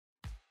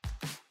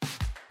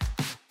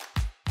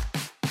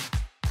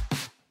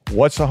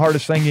What's the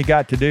hardest thing you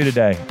got to do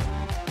today?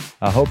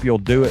 I hope you'll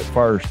do it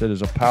first. It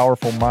is a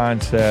powerful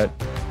mindset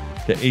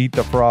to eat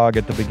the frog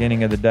at the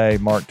beginning of the day,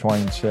 Mark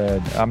Twain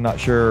said. I'm not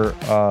sure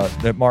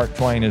that Mark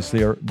Twain is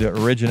the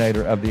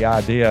originator of the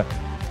idea.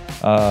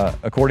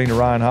 According to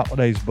Ryan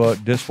Holiday's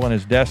book, Discipline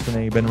is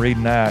Destiny, been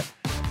reading that.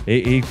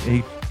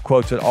 He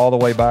quotes it all the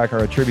way back,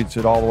 or attributes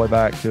it all the way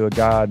back to a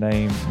guy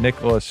named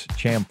Nicholas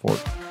Chamfort,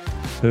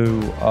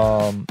 who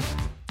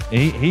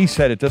he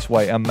said it this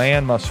way: a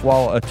man must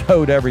swallow a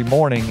toad every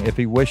morning if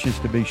he wishes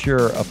to be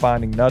sure of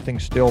finding nothing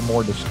still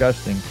more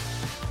disgusting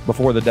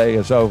before the day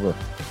is over.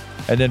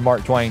 And then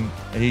Mark Twain,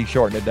 he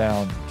shortened it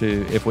down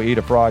to, if we eat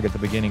a frog at the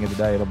beginning of the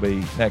day, it'll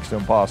be next to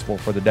impossible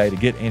for the day to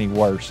get any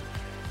worse.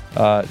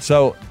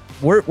 So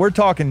we're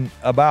talking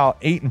about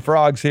eating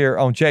frogs here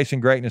on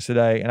Chasing Greatness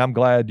today, and I'm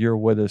glad you're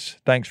with us.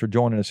 Thanks for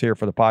joining us here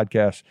for the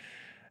podcast.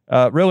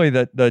 Really,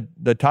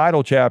 the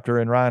title chapter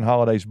in Ryan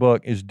Holiday's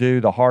book is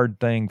Do the Hard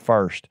Thing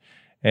First.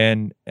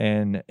 And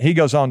he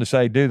goes on to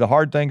say, do the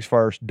hard things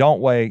first. Don't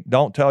wait.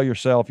 Don't tell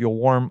yourself you'll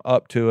warm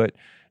up to it.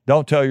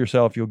 Don't tell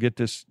yourself you'll get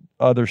this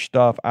other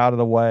stuff out of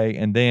the way.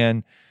 And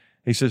then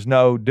he says,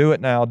 no, do it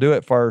now. Do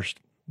it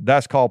first.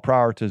 That's called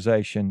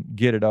prioritization.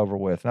 Get it over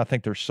with. And I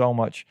think there's so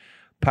much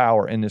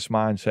power in this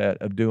mindset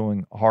of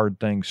doing hard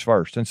things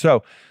first. And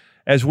so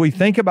as we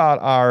think about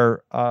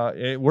our,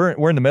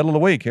 we're in the middle of the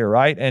week here,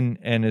 right?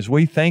 And as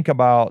we think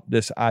about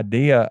this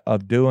idea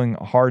of doing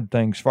hard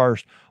things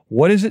first,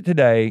 what is it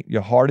today,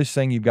 your hardest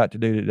thing you've got to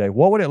do today?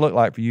 What would it look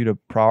like for you to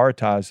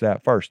prioritize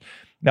that first?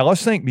 Now,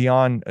 let's think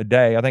beyond a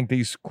day. I think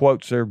these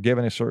quotes they're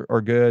giving us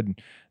are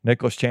good.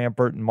 Nicholas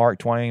Chamfort and Mark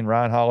Twain,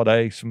 Ryan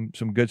Holiday, some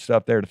good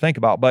stuff there to think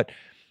about. But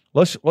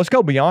let's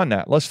go beyond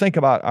that. Let's think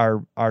about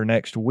our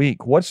next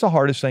week. What's the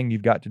hardest thing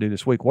you've got to do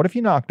this week? What if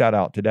you knocked that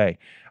out today?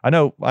 I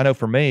know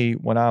for me,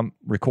 when I'm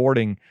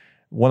recording,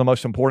 one of the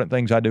most important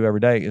things I do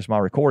every day is my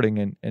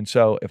recording. And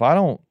so if I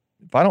don't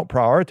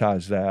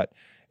prioritize that,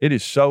 it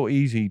is so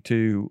easy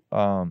to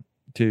want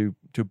to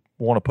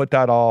put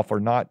that off, or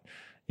not,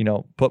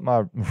 put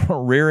my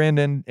rear end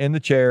in the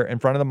chair in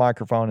front of the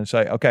microphone and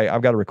say, okay,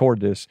 I've got to record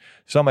this.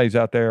 Somebody's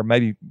out there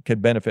maybe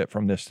could benefit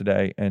from this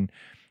today. And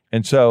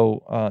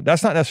so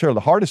that's not necessarily the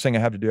hardest thing I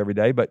have to do every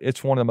day, but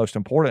it's one of the most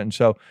important. And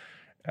so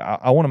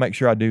I want to make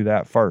sure I do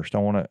that first. I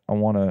want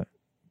to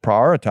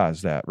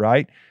prioritize that,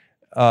 right?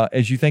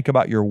 As you think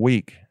about your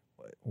week,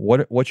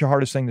 what's your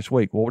hardest thing this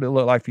week? What would it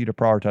look like for you to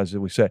prioritize, as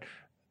we said?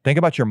 Think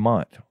about your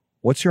month.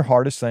 What's your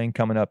hardest thing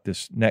coming up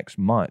this next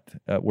month?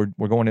 We're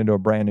going into a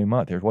brand new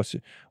month here.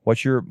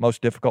 What's your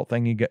most difficult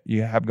thing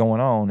you have going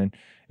on? And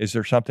is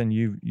there something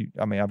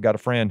I've got a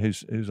friend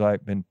who's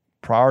like been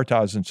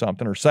prioritizing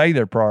something, or say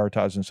they're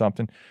prioritizing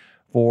something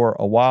for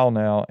a while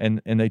now,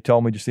 and they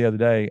told me just the other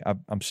day,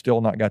 I'm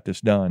still not got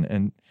this done.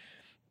 And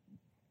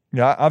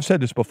I've said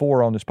this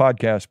before on this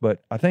podcast,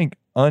 but I think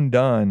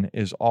undone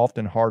is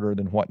often harder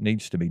than what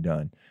needs to be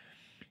done.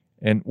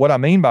 And what I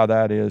mean by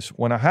that is,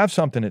 when I have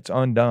something that's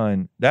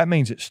undone, that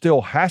means it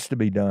still has to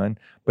be done,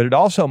 but it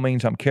also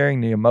means I'm carrying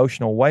the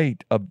emotional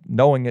weight of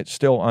knowing it's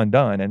still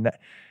undone.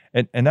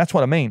 And that's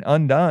what I mean.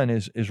 Undone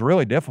is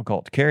really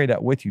difficult to carry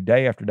that with you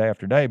day after day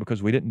after day,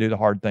 because we didn't do the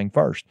hard thing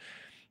first.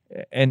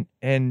 And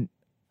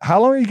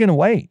how long are you going to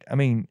wait? I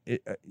mean,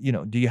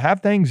 do you have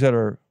things that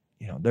are,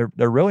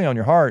 they're really on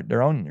your heart,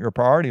 they're on your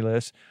priority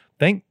list?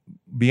 Think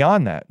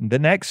beyond that. The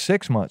next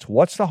 6 months,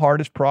 what's the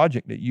hardest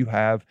project that you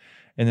have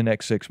in the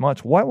next 6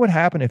 months? What would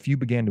happen if you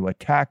began to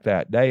attack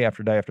that day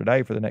after day after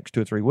day for the next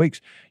 2 or 3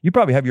 weeks? You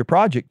probably have your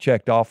project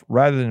checked off,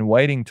 rather than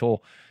waiting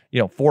till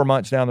 4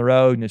 months down the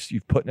road and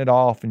you've putting it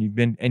off, and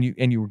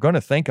you were going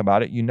to think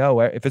about it.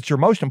 If it's your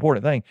most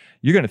important thing,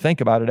 you're going to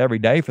think about it every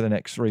day for the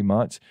next 3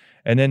 months.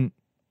 And then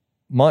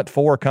month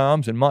 4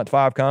 comes and month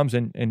 5 comes,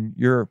 and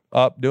you're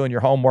up doing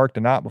your homework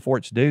the night before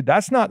it's due.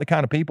 That's not the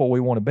kind of people we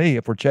want to be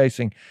if we're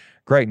chasing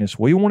greatness.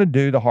 We want to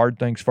do the hard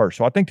things first.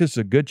 So I think this is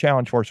a good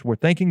challenge for us. We're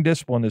thinking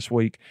discipline this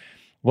week.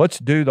 Let's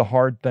do the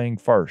hard thing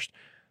first.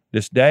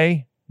 This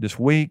day, this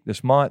week,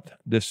 this month,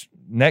 this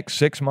next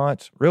 6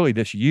 months, really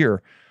this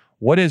year,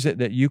 what is it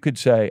that you could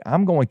say,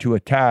 I'm going to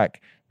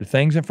attack the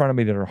things in front of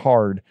me that are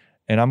hard,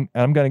 and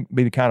I'm going to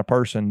be the kind of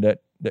person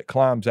that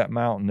climbs that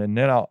mountain. And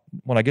then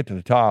when I get to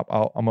the top,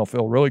 I'm going to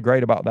feel really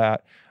great about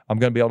that. I'm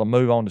going to be able to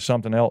move on to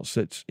something else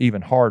that's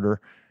even harder.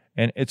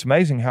 And it's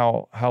amazing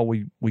how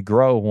we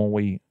grow when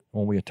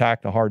we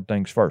attack the hard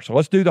things first. So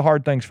let's do the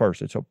hard things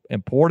first. It's an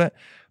important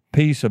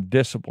piece of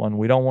discipline.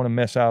 We don't want to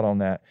miss out on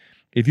that.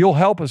 If you'll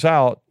help us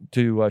out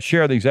to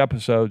share these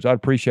episodes, I'd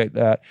appreciate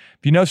that.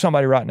 If you know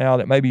somebody right now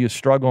that maybe is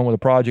struggling with a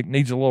project,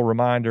 needs a little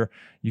reminder,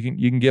 you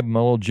can give them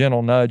a little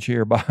gentle nudge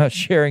here by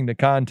sharing the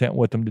content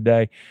with them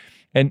today.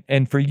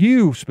 And for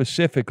you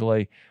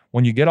specifically,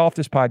 when you get off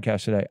this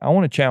podcast today, I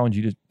want to challenge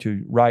you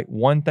to write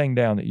one thing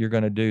down that you're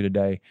going to do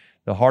today,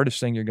 the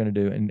hardest thing you're going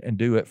to do, and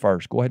do it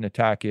first. Go ahead and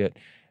attack it.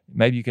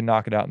 Maybe you can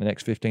knock it out in the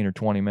next 15 or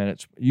 20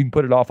 minutes. You can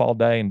put it off all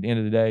day, and at the end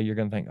of the day, you're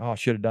going to think, oh, I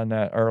should have done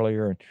that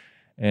earlier.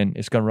 and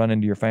it's going to run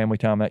into your family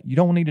time. You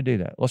don't need to do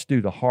that. Let's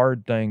do the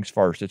hard things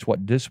first. It's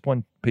what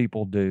disciplined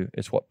people do.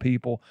 It's what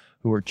people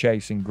who are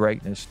chasing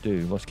greatness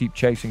do. Let's keep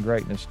chasing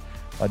greatness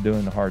by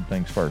doing the hard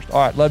things first. All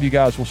right, love you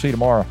guys. We'll see you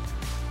tomorrow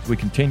as we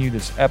continue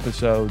this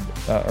episode,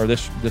 or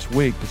this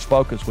week, this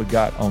focus we've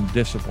got on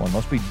discipline.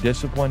 Let's be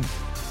disciplined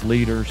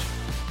leaders,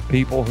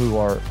 people who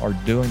are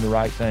doing the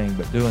right thing,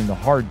 but doing the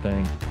hard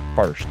thing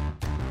first.